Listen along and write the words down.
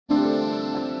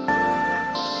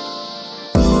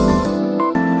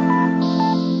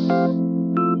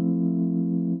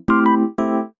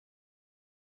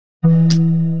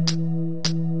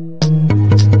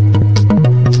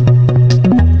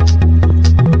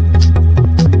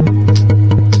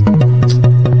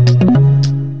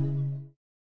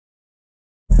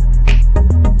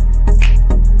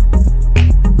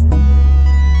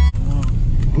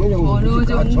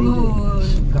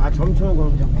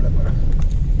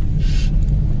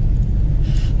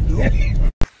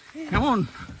কেমন?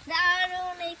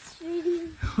 দারুণ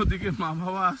এক্সপেরিয়েন্স। ওদিকে মা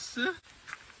বাবা আসছে,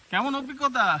 কেমন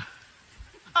অভিজ্ঞতা?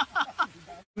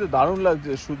 দারুণ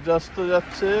লাগছে, সূর্যাস্ত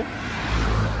যাচ্ছে,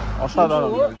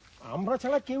 অসাধারণ। আমরা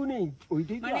ছাড়া কেউ নেই,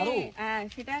 ওইটাই তো আরো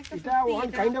সেটা একটা এটা ওয়ান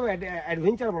কাইন্ড অফ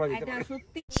অ্যাডভেঞ্চার বলা যেতে পারে।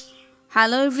 সত্যি।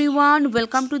 Hello everyone,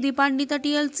 welcome to Dipanwita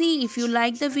TLC. If you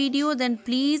like the video then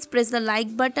please press the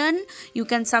like button. You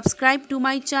can subscribe to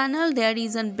my channel. There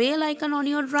is a bell icon on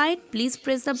your right. Please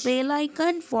press the bell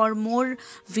icon for more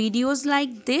videos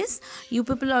like this. You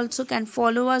people also can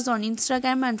follow us on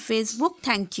Instagram and Facebook.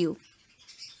 Thank you.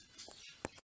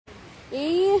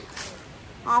 এই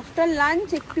after lunch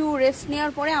একটু rest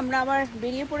নেওয়ার পরে আমরা আবার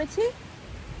বেরিয়ে পড়েছি।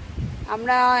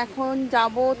 আমরা এখন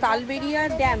যাব তালবেরিয়া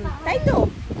ড্যাম, তাই তো?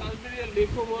 তালবেরিয়া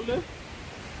লেকও বলে।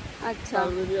 আচ্ছা,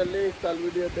 তালবেরিয়া লেক,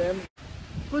 তালবেরিয়া ড্যাম।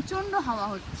 প্রচন্ড হাওয়া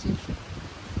হচ্ছে,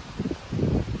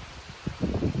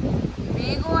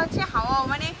 মেঘও আছে, হাওয়াও,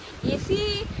 মানে এসি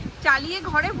চালিয়ে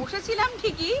ঘরে বসেছিলাম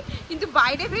ঠিকই, কিন্তু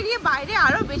বাইরে বেরিয়ে বাইরে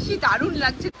আরো বেশি দারুণ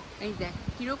লাগছে। এই দেখ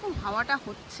কিরকম হাওয়াটা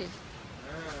হচ্ছে।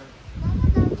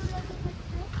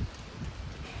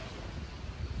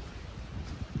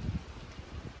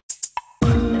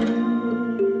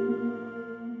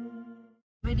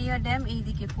 তালবেরিয়া ড্যাম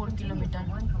এইদিকে 4 কিলোমিটার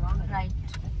রাইট।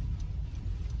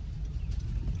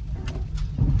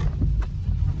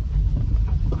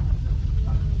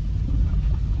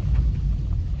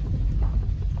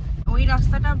 ওই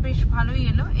রাস্তাটা বেশ ভালোই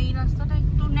এলো, এই রাস্তাটা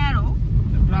একটু ন্যারো,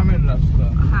 গ্রামের রাস্তা।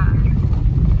 হ্যাঁ,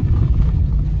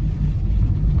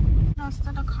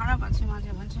 রাস্তাটা খারাপ আছে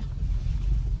মাঝে মাঝে।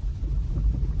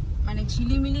 মানে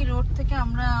ঝিলিমিলি রোড থেকে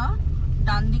আমরা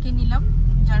ডান দিকে নিলাম,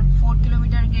 যার 4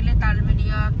 কিলোমিটার গেলে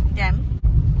তালবেরিয়া ড্যাম।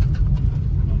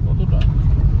 কতটা?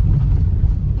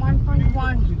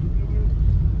 1.1।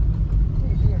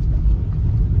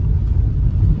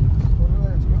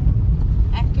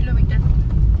 এক কিলোমিটার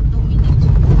 2 মিনিট।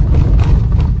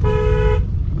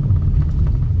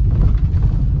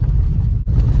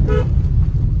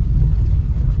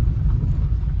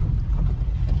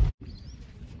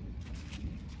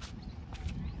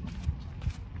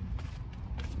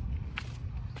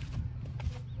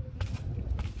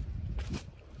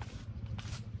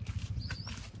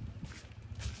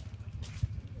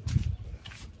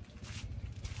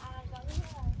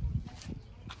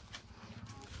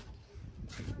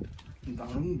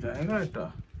 দারুণ জায়গা, এটা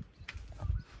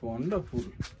ওয়ান্ডারফুল।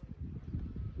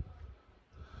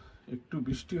 একটু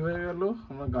বৃষ্টি হয়ে গেল,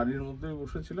 আমরা গাড়ির মধ্যেই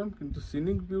বসেছিলাম, কিন্তু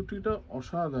সিনিক বিউটিটা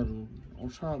অসাধারণ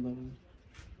অসাধারণ।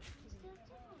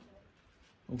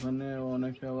 ওখানে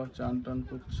অনেকে আবার চান টান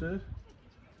করছে।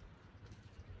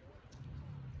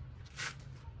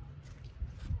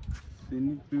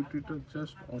 সিনিক বিউটিটা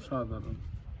জাস্ট অসাধারণ।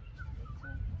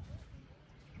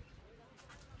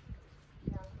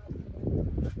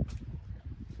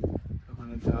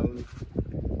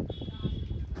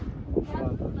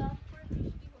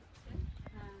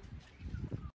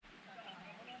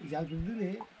 জাল দিলে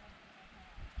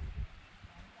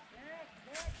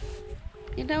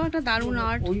এটাও একটা দারুণ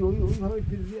আর্ট। ওইভাবে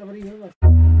আবার এইভাবে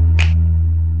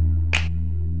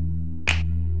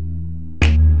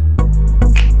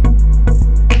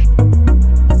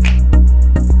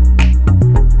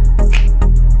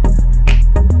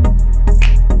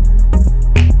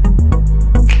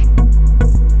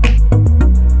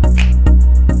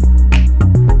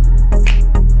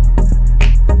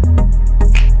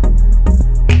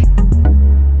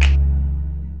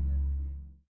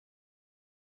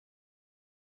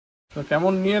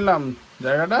কেমন নিয়ে এলাম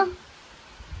জায়গাটা?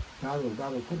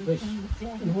 খুব বেশ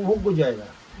উপভোগ্য জায়গা।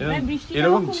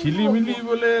 এরকম ঝিলিমিলি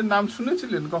বলে নাম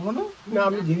শুনেছিলেন কখনো? না,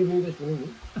 আমি ঝিলিমিলিটা শুনিনি,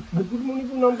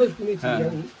 মুকুটমণিপুর নামটা শুনেছি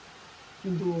জানি,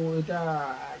 কিন্তু এটা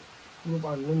পুরো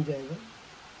আননোন জায়গা,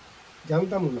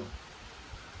 জানতাম না।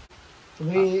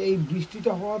 তবে এই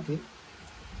বৃষ্টিটা হওয়াতে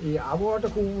এই আবহাওয়াটা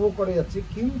খুব উপভোগ করা যাচ্ছে,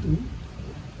 কিন্তু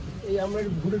এই আমরা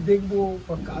ঘুরে দেখবো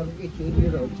কাউকে চেয়ে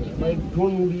হচ্ছে না,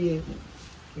 ড্রোন উড়িয়ে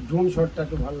ড্রোন শটটা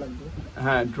একটু ভালো লাগবে।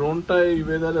 হ্যাঁ, ড্রোনটা এই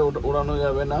ওয়েদারে ওড়ানো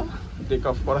যাবে না, টেক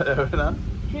অফ করা যাবে না।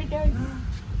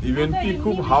 ইভেন কি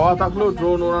খুব হাওয়া থাকলেও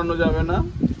ড্রোন ওড়ানো যাবে না।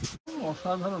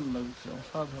 অসাধারণ লাগছে,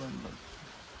 অসাধারণ লাগছে।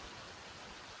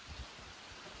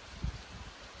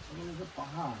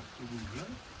 পাহাড়,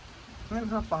 হ্যাঁ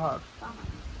সব পাহাড়।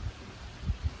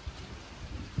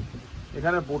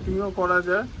 এখানে বোটিংও করা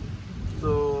যায়,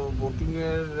 তো বোটিং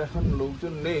এর এখন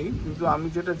লোকজন নেই, কিন্তু আমি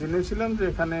যেটা জেনেছিলাম যে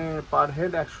এখানে পার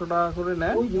হেড 100 টাকা করে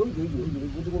নেয়।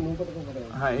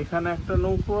 হ্যাঁ, এখানে একটা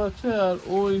নৌকো আছে আর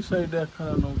ওই সাইডে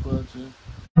একখানা নৌকো আছে।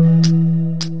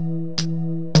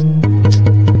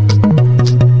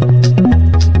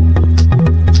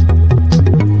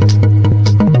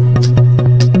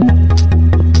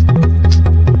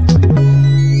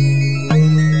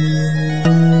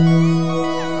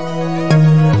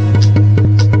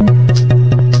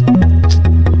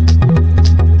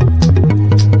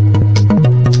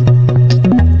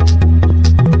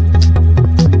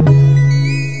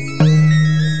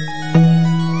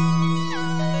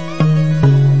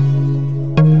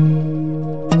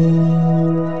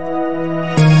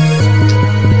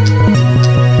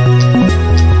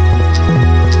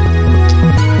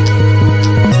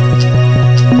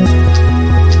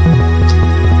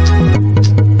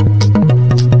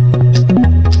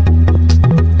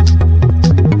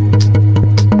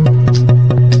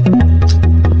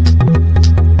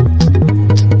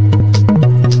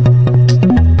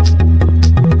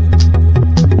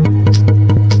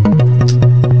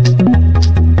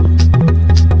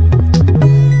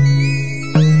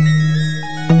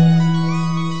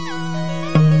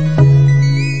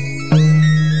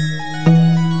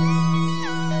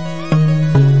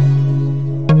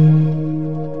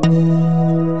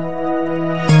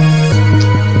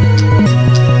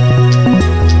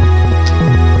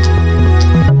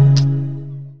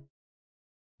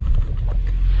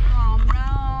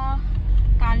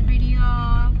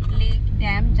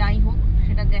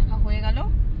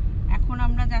 এখন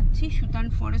আমরা যাচ্ছি সুতান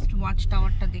ফরেস্ট ওয়াচ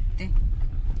টাওয়ারটা দেখতে।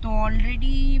 তো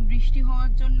অলরেডি বৃষ্টি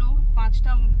হওয়ার জন্য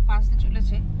 5টা বাজতে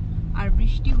চলেছে, আর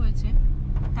বৃষ্টি হয়েছে,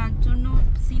 তার জন্য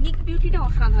সিনিক বিউটিটা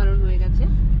অসাধারণ হয়ে গেছে।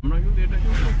 আমরা কিন্তু এটা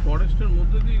কিন্তু ফরেস্টের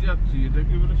মধ্যে দিয়ে যাচ্ছি, এটা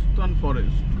কি বলে সুতান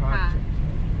ফরেস্ট। হ্যাঁ,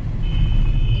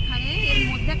 এখানে এর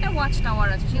মধ্যে একটা ওয়াচ টাওয়ার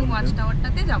আছে, সেই ওয়াচ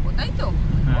টাওয়ারটাতে যাবো, তাই তো?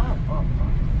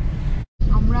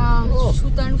 আমরা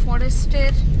সুতান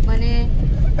ফরেস্টের মানে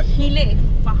হিলে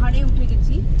পাহাড়ে উঠে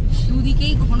গেছি।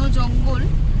 দুদিকেই ঘন জঙ্গল,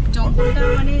 জঙ্গলটা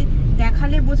মানে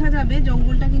দেখালে বোঝা যাবে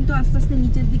জঙ্গলটা কিন্তু আস্তে আস্তে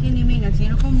নিচের দিকে নেমে গেছে,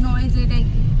 এরকম নয় যে এটা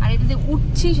আর এটাতে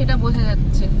উঠছি সেটা বোঝা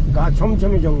যাচ্ছে। গা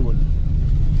ছমছমে জঙ্গল,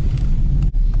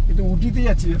 এটা উঠিতে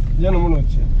যাচ্ছে যেন মনে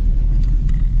হচ্ছে।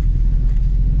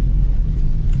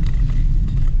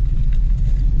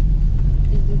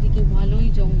 দুদিকে ভালোই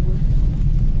জঙ্গল।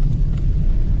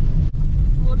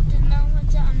 বোর্ডটার নাম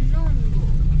হচ্ছে আননোন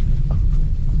বোর্ড।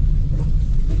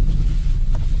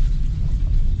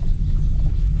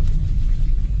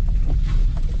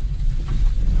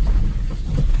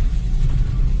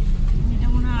 এটা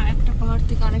মনে হয় একটা পাহাড়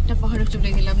থেকে আরেকটা পাহাড়ে চলে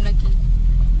গেলাম নাকি,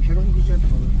 সেরকম কিছু একটা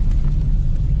হবে।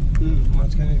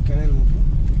 মাঝখানে ক্যানেল মতো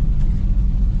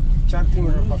 4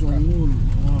 কিলোমিটার জঙ্গল,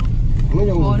 ঘন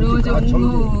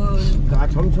জঙ্গল, গা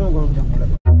ছমছমে ঘন জঙ্গল।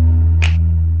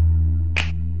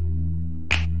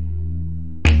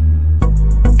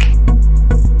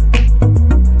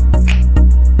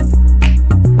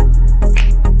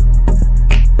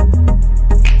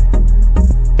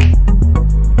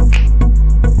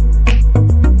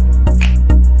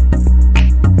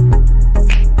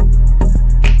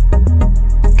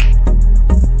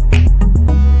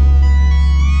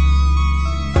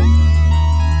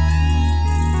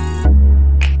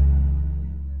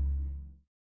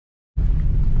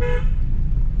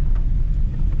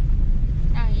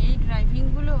 এই ড্রাইভিং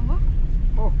গুলো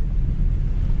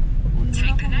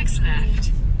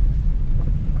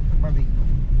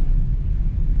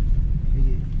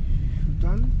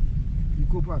সুতান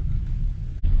ইকো পার্ক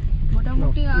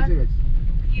মোটামুটি আর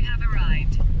You have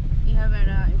arrived. you have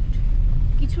arrived।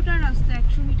 কিছুটা রাস্তা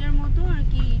 100 মিটার মতো আর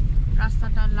কি,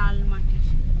 রাস্তাটা লাল মাটির।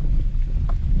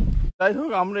 যাই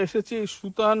হোক, আমরা এসেছি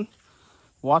সুতান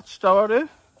ওয়াচ টাওয়ারে।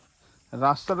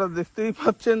 রাস্তাটা দেখতেই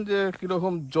পাচ্ছেন যে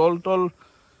কিরকম জল টল,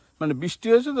 মানে বৃষ্টি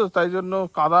হয়েছে তো তাই জন্য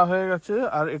কাদা হয়ে গেছে।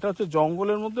 আর এটা হচ্ছে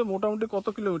জঙ্গলের মধ্যে, মোটামুটি কত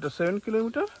কিলোমিটার, 7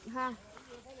 কিলোমিটার, হ্যাঁ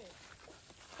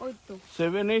ওই তো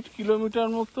 7-8 কিলোমিটার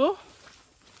মতো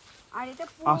আর এটা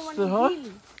আসতে হয়।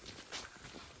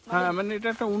 হ্যাঁ, মানে এটা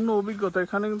একটা অন্য অভিজ্ঞতা।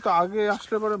 এখানে কিন্তু আগে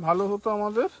আসলে পরে ভালো হতো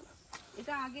আমাদের,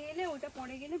 এটা আগে এলে ওটা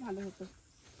পরে গেলে ভালো হতো।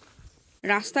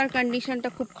 রাস্তার কন্ডিশনটা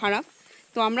খুব খারাপ,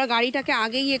 তো আমরা গাড়িটাকে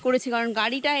আগেই ইয়ে করেছি, কারণ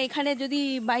গাড়িটা এখানে যদি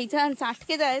বাই চান্স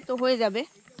আটকে যায় তো হয়ে যাবে।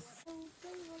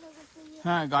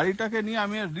 হ্যাঁ, গাড়িটাকে নিয়ে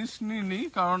আমি আর রিস্ক নিইনি,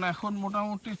 কারণ এখন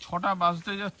মোটামুটি 6টা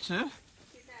বাজতে যাচ্ছে।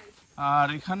 আর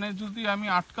এখানে যদি আমি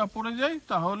আটকা পড়ে যাই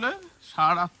তাহলে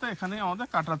 8:30 এখানে আমাদের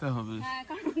কাটাতে হবে। হ্যাঁ,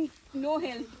 কারণ নো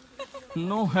হেল্প।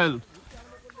 No help.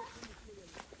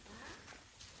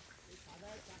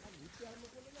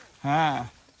 হ্যাঁ,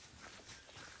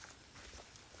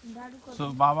 তো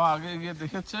বাবা আগে গিয়ে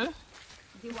দেখেছে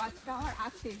যে ওয়াচ টাওয়ার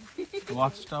আছে,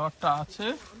 ওয়াচ টাওয়ারটা আছে।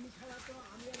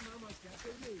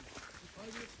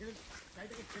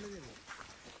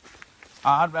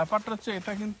 আর ব্যাপারটা হচ্ছে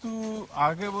এটা কিন্তু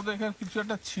আগে বোধহয় এখানে কিছু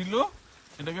একটা ছিল,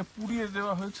 এটাকে পুড়িয়ে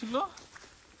দেওয়া হয়েছিল।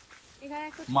 এখানে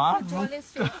একটা মা জলের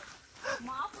স্রোত,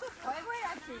 মা পুরো ভয় ভয়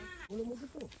আছে।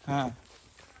 হ্যাঁ,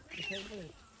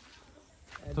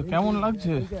 তো কেমন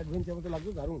লাগছে? অ্যাডভেঞ্চার মতো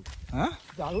লাগছে, দারুণ। হ্যাঁ,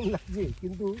 দারুণ লাগছে,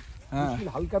 কিন্তু হ্যাঁ,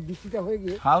 হালকা বৃষ্টিটা হয়ে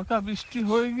গিয়ে, হালকা বৃষ্টি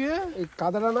হয়ে গিয়ে এই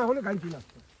কাদাটা না হলে গাড়ি চলে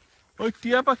আসতো। ওই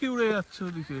টিয়া পাখি উড়ে যাচ্ছে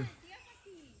ওদিকে।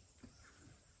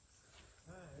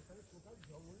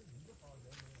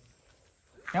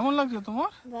 কেমন লাগছে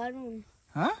তোমার? দারুণ।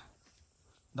 হ্যাঁ,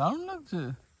 দারুণ লাগছে।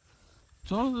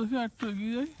 চলো দেখি একটু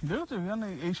এগিয়ে যাই। দেখো এখানে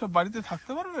এইসব বাড়িতে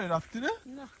থাকতে পারবে রাত্রিরে?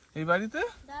 এই বাড়িতে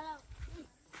দাঁড়াও,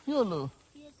 কি হলো?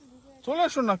 চলে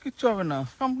এসো না, কিচ্ছু হবে না।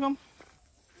 কাম কাম।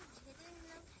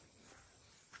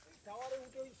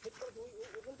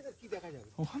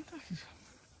 ওখান থেকে কি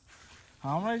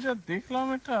আমরা এটা দেখলাম,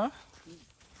 এটা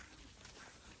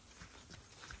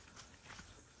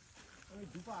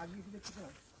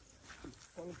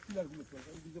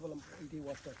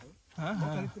হ্যাঁ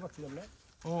হ্যাঁ,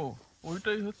 ও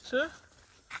ওইটাই হচ্ছে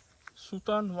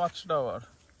সুতান ওয়াচ টাওয়ার।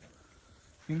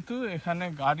 কিন্তু এখানে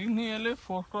গাড়ি নিয়ে এলে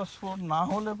 4x4 না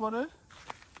হলে পরে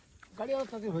গাড়ি আলো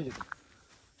তাতে হয়ে যেত।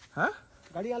 হ্যাঁ,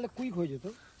 গাড়ি আলো কুইক হয়ে যেত।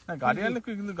 না গাড়ি আনলে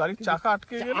কি, কিন্তু গাড়ির চাকা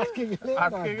আটকে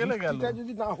গেলে গেল।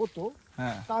 যদি না হতো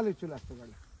হ্যাঁ, তাহলে চলে আসতো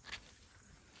গাড়ি।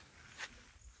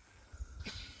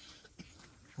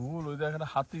 ভুল, ওই জায়গাটা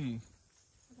হাতি।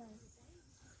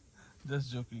 Just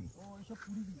joking.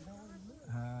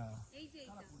 হ্যাঁ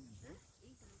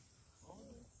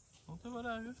হতে পারে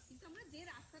আগে। কিন্তু আমরা যে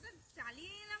রাস্তাটা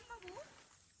চালিয়ে এলাম বাবু,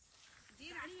 যে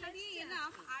রাস্তা দিয়ে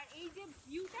এলাম আর এই যে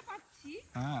ভিউটা পাচ্ছি,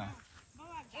 হ্যাঁ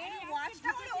এর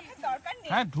ওয়াচটা করে ওঠে দরকার নেই।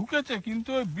 হ্যাঁ ঢুকেছে, কিন্তু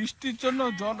ওই বৃষ্টির জন্য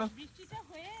জল বৃষ্টিটা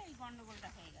হয়ে এই গন্ডগোলটা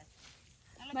হয়ে গেছে।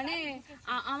 মানে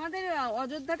আমাদের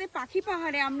অযোধ্যাতে পাখি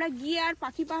পাহাড়ে আমরা গিয়ে আর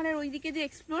পাখি পাহাড়ের ওইদিকে যে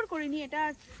এক্সপ্লোর করিনি, এটা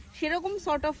সেরকম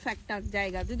সর্ট অফ ফ্যাক্টর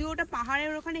জায়গা, যদি ওটা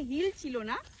পাহাড়ের ওখানে হিল ছিল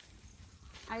না।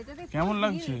 আর এটাতে কেমন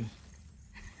লাগছে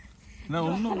না?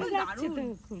 অন্য লাগছে তো,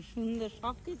 খুব সুন্দর,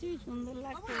 সবকিছুই সুন্দর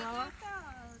লাগছে বাবা।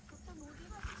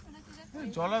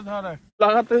 জলাধার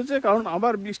লাগাতে হয়েছে কারণ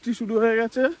আবার বৃষ্টি শুরু হয়ে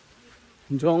গেছে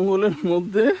জঙ্গলের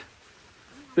মধ্যে।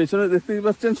 পেছনে দেখতেই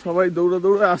পাচ্ছেন সবাই দৌড়ে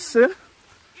দৌড়ে আসছে।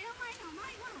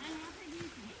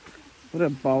 ওরে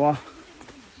বাবা,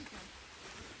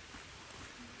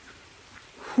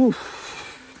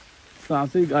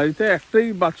 তাতেই গাড়িতে একটাই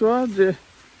বাঁচোয়া যে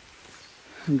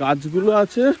গাছগুলো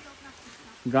আছে,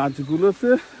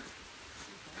 গাছগুলোতে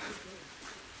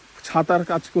ছাতার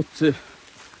কাজ করছে।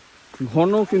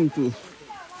 ঘন, কিন্তু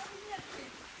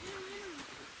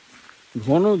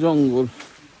ঘন জঙ্গল।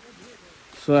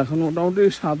 সো এখন মোটামুটি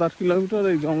 7-8 কিলোমিটার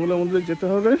এই জঙ্গলের মধ্যে যেতে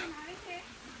হবে।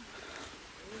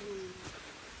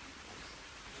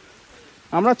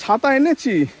 আমরা ছাতা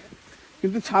এনেছি,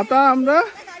 কিন্তু ছাতা আমরা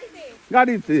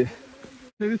গাড়িতে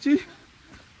দেখেছি।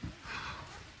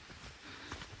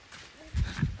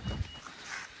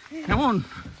 কেমন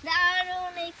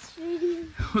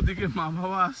ওদিকে মা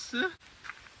বাবা আসছে,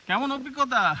 কেমন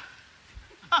অভিজ্ঞতা?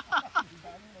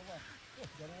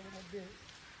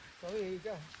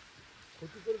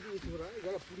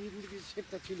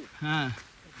 হ্যাঁ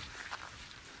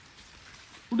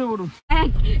উঠে পড়ুন।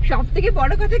 সব থেকে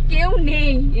বড় কথা কেউ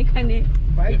নেই এখানে,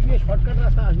 বাইক নিয়ে শর্টকাট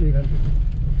রাস্তা আসবে এখান থেকে।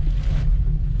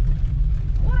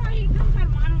 ওরা এখানকার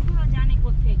মানুষগুলো জানে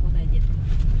কোথায় কোথায় যেতে।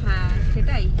 হ্যাঁ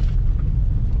সেটাই।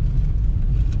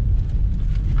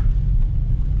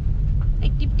 এই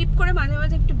টিপ টিপ করে মাঝে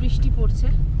মাঝে একটু বৃষ্টি পড়ছে।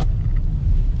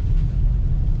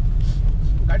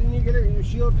 গাড়ি নিয়ে গেলে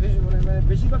শিওর মানে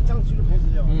বেশিরভাগ চান্স ছিল ফেঁসে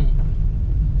যাওয়া।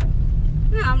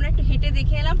 না, আমরা একটু হেঁটে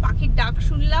দেখে এলাম, পাখির ডাক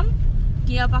শুনলাম,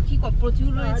 টিয়া পাখি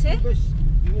প্রচুর রয়েছে। বেশ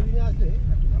দিনে দিনে আসলে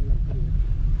একটু ভালো লাগবে।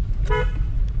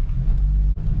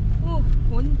 ও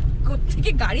কোন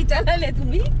থেকে গাড়ি চালালে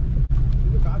তুমি?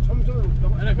 কিন্তু গা ছমছমে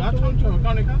আরে গা ছমছমে,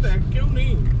 কারণ এখানে তো এক কেউ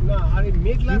নেই না। আর এই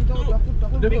মেঘ লাগতো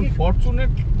তখন দেখুন,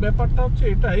 ফরচুনেট ব্যাপারটা হচ্ছে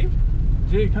এটাই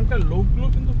যে এখানকার লোকগুলো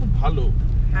কিন্তু খুব ভালো।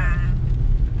 হ্যাঁ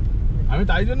আমি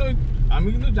তাই জন্য আমি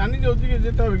কিন্তু জানি যে ওদিকে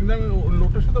যেতে হবে, কিন্তু আমি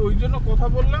লোকটার সাথে ওই জন্য কথা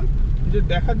বললাম যে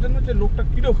দেখার জন্য যে লোকটা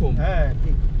কিরকম। হ্যাঁ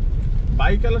ঠিক।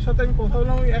 বাইকওয়ালার সাথে আমি কথা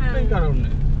বললাম ওই একটাই কারণে।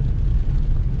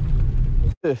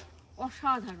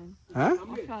 অসাধারণ, হ্যাঁ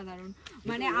অসাধারণ।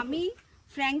 মানে আমি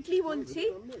ফ্র্যাঙ্কলি বলছি,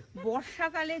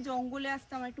 বর্ষাকালে জঙ্গলে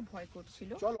আসতে আমার একটু ভয় করছিল।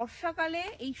 বর্ষাকালে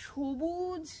এই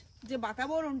সবুজ যে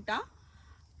বাতাবরণটা,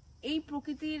 এই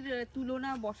প্রকৃতির তুলনা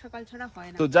বর্ষাকাল ছাড়া হয়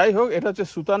না। তো যাই হোক, এটা হচ্ছে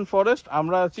সুতান ফরেস্ট।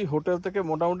 আমরা আছি হোটেল থেকে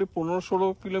মোটামুটি 15-16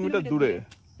 কিলোমিটার দূরে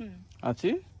আছি।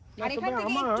 আর এখান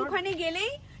থেকে একটুখানি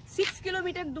গেলেই 6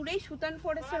 কিলোমিটার দূরেই সুতান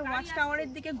ফরেস্টের ওয়াচ টাওয়ারের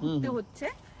দিকে ঘুরতে হচ্ছে।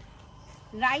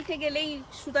 রাইটে গেলেই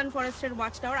সুতান ফরেস্টের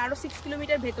ওয়াচ টাওয়ার, আরো 6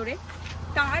 কিলোমিটার ভেতরে।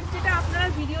 তার যেটা আপনারা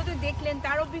ভিডিওতে দেখলেন,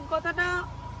 তার অভিজ্ঞতাটা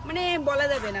মানে বলা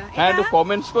যাবে না। হ্যাঁ, একটু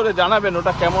কমেন্টস করে জানাবেন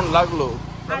ওটা কেমন লাগলো।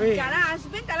 আর যারা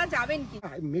আসবেন তারা যাবেন কি?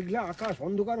 মেঘলা আকাশ,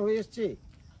 অন্ধকার হয়ে এসছে,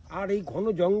 আর এই ঘন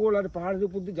জঙ্গল আর পাহাড়ের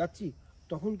উপর দিয়ে যাচ্ছি,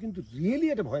 তখন কিন্তু রিয়েলি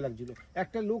একটা ভয় লাগছিল।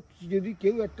 একটা লোক যদি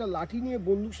কেউ একটা লাঠি নিয়ে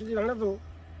বন্দুক সেজে দাঁড়াতো,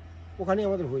 ওখানে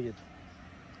আমাদের হয়ে যেত।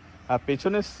 আর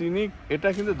পেছনের সিনিক এটা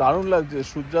কিন্তু দারুণ লাগছে,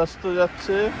 সূর্যাস্ত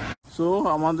যাচ্ছে। সো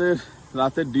আমাদের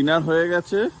রাতের ডিনার হয়ে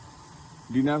গেছে,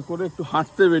 ডিনার করে একটু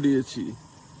হাঁটতে বেরিয়েছি।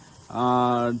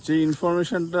 আর যে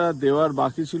ইনফরমেশনটা দেওয়ার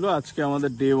বাকি ছিল, আজকে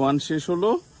আমাদের ডে 1 শেষ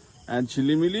হলো।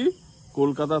 ঝিলিমিলি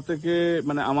কলকাতা থেকে,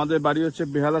 মানে আমাদের বাড়ি হচ্ছে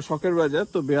বেহালা শখের বাজার,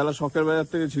 তো বেহালা শখের বাজার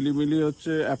থেকে ঝিলিমিলি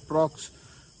হচ্ছে অ্যাপ্রক্স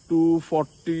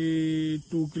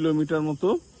 242 কিলোমিটার মতো।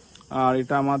 আর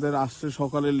এটা আমাদের আসতে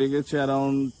সকালে লেগেছে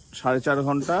অ্যারাউন্ড 4.5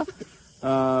 ঘন্টা,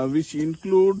 which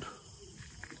include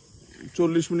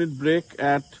 40 minute break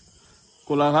at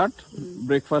Kolaghat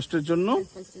ব্রেকফাস্টের জন্য।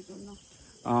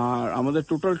 আর আমাদের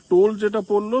টোটাল টোল যেটা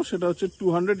পড়লো সেটা হচ্ছে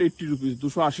 280 রুপিস,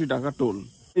 280 টাকা টোল।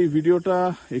 এই ভিডিওটা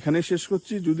এখানে শেষ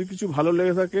করছি। যদি কিছু ভালো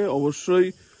লেগে থাকে অবশ্যই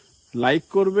লাইক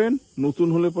করবেন, নতুন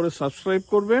হলে পরে সাবস্ক্রাইব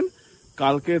করবেন।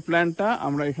 কালকের প্ল্যানটা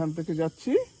আমরা এখান থেকে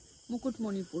যাচ্ছি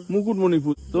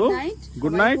মুকুটমণিপুর। তো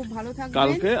গুড নাইট,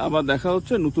 কালকে আবার দেখা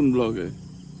হচ্ছে নতুন ব্লগে।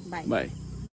 বাই।